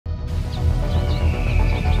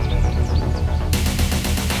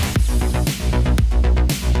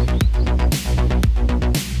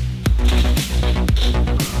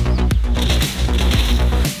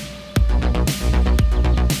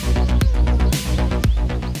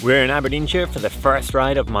We're in Aberdeenshire for the first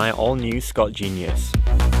ride of my all-new Scott Genius.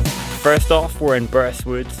 First off, we're in Burst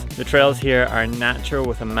Woods. The trails here are natural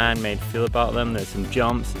with a man-made feel about them. There's some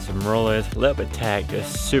jumps, there's some rollers, a little bit tech,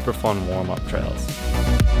 just super fun warm-up trails.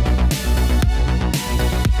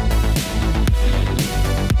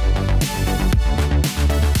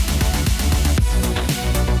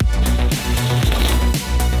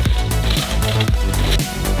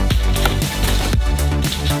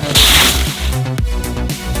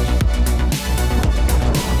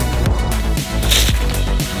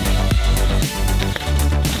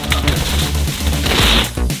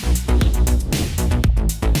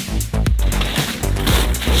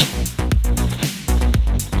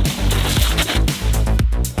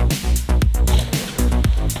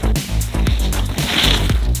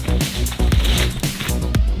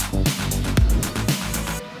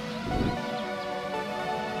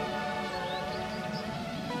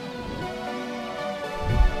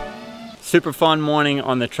 Super fun morning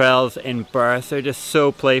on the trails in Burst. They're just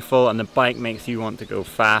so playful and the bike makes you want to go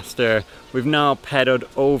faster. We've now pedaled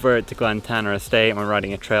over to Glentana Estate and we're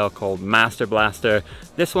riding a trail called Master Blaster.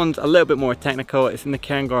 This one's a little bit more technical. It's in the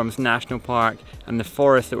Cairngorms National Park and the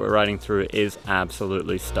forest that we're riding through is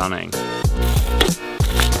absolutely stunning.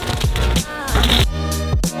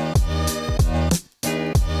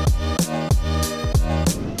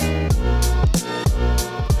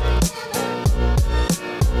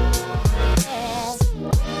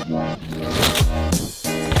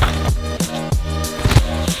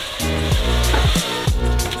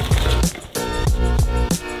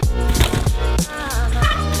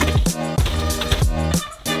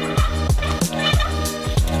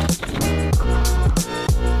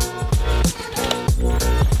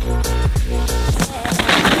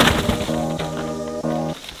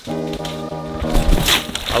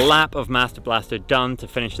 A lap of Master Blaster done to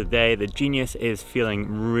finish the day. The Genius is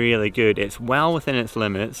feeling really good. It's well within its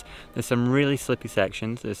limits. There's some really slippy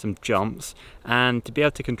sections, there's some jumps, and to be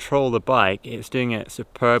able to control the bike, it's doing it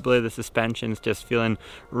superbly. The suspension's just feeling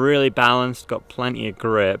really balanced, got plenty of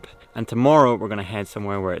grip. And tomorrow we're going to head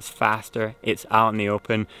somewhere where it's faster, it's out in the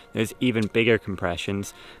open, there's even bigger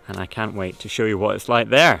compressions, and I can't wait to show you what it's like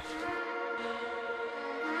there.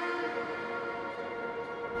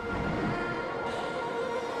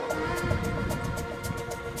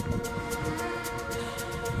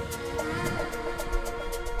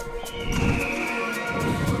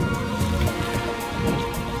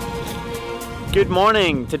 Good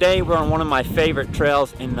morning! Today we're on one of my favourite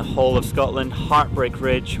trails in the whole of Scotland, Heartbreak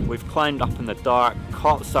Ridge. We've climbed up in the dark,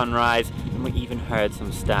 caught sunrise, and we even heard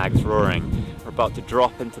some stags roaring. We're about to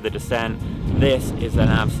drop into the descent. This is an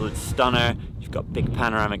absolute stunner. You've got big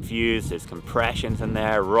panoramic views, there's compressions in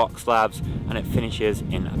there, rock slabs, and it finishes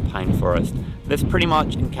in a pine forest. This pretty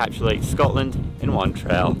much encapsulates Scotland in one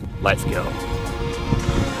trail. Let's go!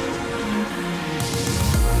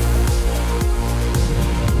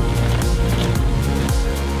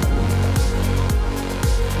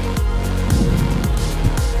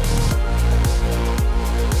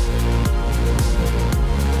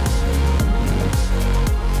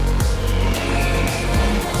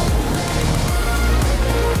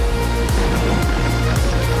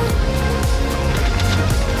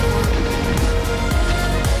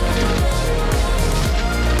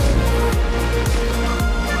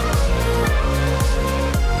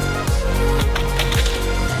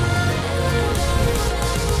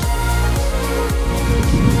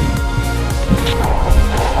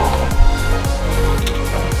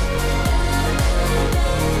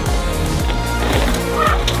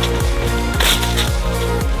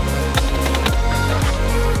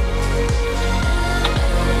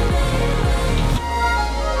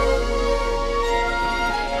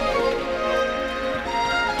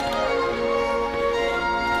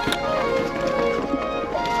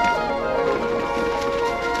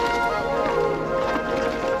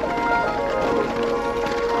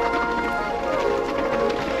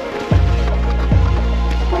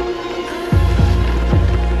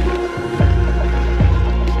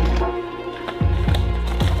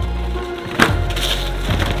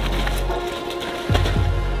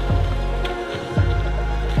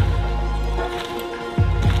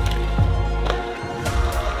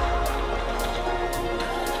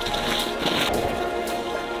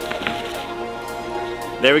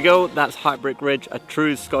 There we go, that's Heartbreak Ridge, a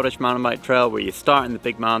true Scottish mountain bike trail where you start in the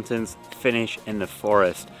big mountains, finish in the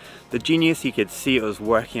forest. The Genius, you could see it was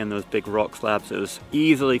working on those big rock slabs. It was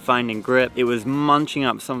easily finding grip. It was munching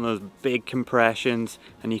up some of those big compressions,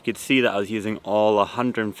 and you could see that I was using all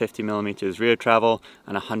 150mm rear travel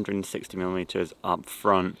and 160mm up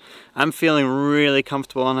front. I'm feeling really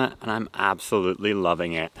comfortable on it, and I'm absolutely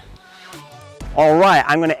loving it. Alright,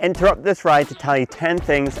 I'm going to interrupt this ride to tell you 10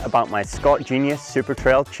 things about my Scott Genius Super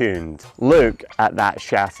Trail tuned. Look at that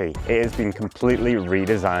chassis. It has been completely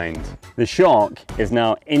redesigned. The shock is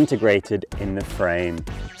now integrated in the frame.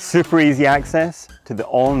 Super easy access to the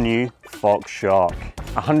all-new Fox shock.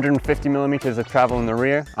 150mm of travel in the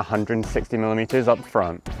rear, 160mm up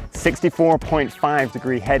front. 64.5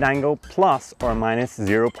 degree head angle plus or minus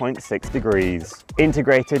 0.6 degrees.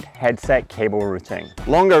 Integrated headset cable routing.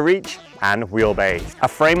 Longer reach and wheelbase. A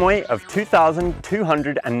frame weight of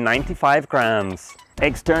 2,295 grams.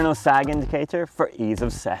 External sag indicator for ease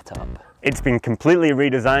of setup. It's been completely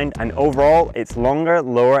redesigned and overall it's longer,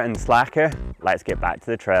 lower and slacker. Let's get back to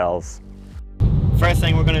the trails. First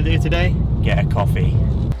thing we're going to do today, get a coffee.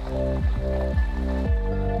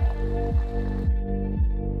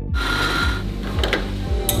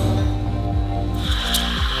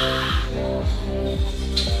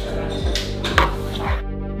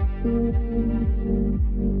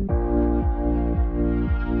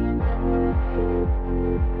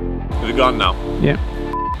 Is it gone now? Yeah.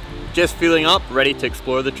 Just fueling up, ready to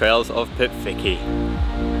explore the trails of Pitficky.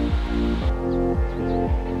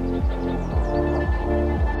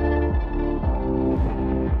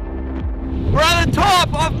 We're at the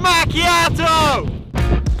top of N.E.A.T!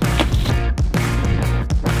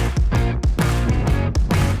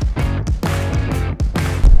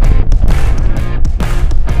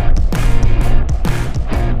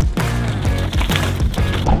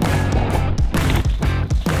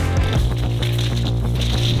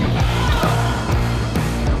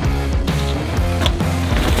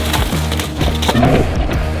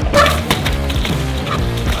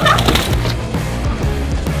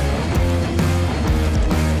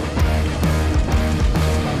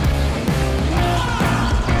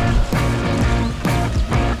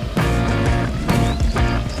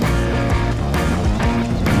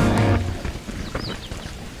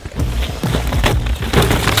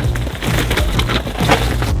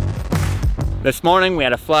 This morning we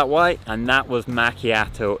had a flat white and that was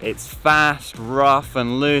N.E.A.T. It's fast, rough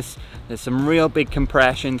and loose. There's some real big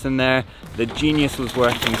compressions in there. The Genius was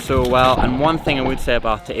working so well, and one thing I would say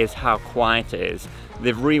about it is how quiet it is.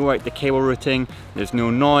 They've reworked the cable routing, there's no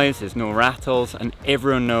noise, there's no rattles, and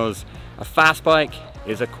everyone knows a fast bike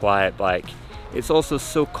is a quiet bike. It's also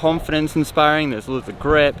so confidence inspiring, there's loads of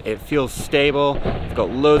grip, it feels stable, it's got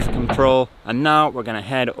loads of control, and now we're going to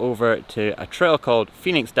head over to a trail called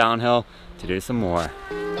Phoenix Downhill to do some more.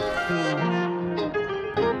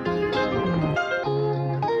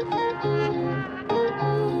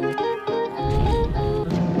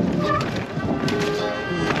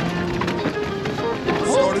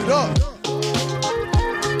 Start it up.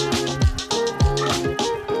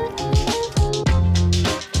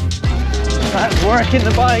 That's working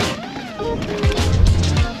the bike.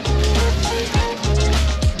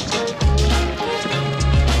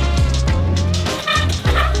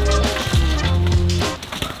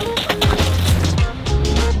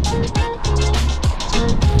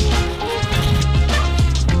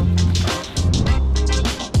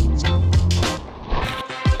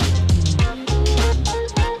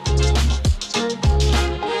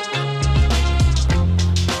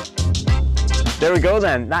 There we go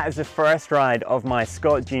then, that is the first ride of my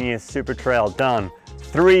Scott Genius Super Trail done.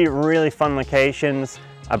 3 really fun locations,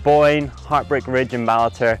 Aboyne, Heartbreak Ridge in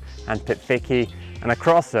Ballater and Pitficky, and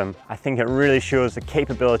across them I think it really shows the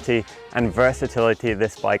capability and versatility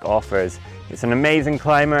this bike offers. It's an amazing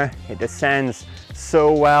climber, it descends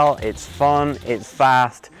so well, it's fun, it's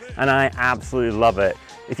fast, and I absolutely love it.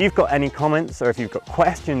 If you've got any comments or if you've got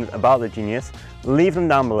questions about the Genius, leave them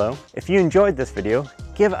down below. If you enjoyed this video,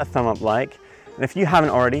 give it a thumb up like. And if you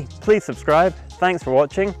haven't already, please subscribe. Thanks for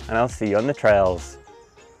watching, and I'll see you on the trails.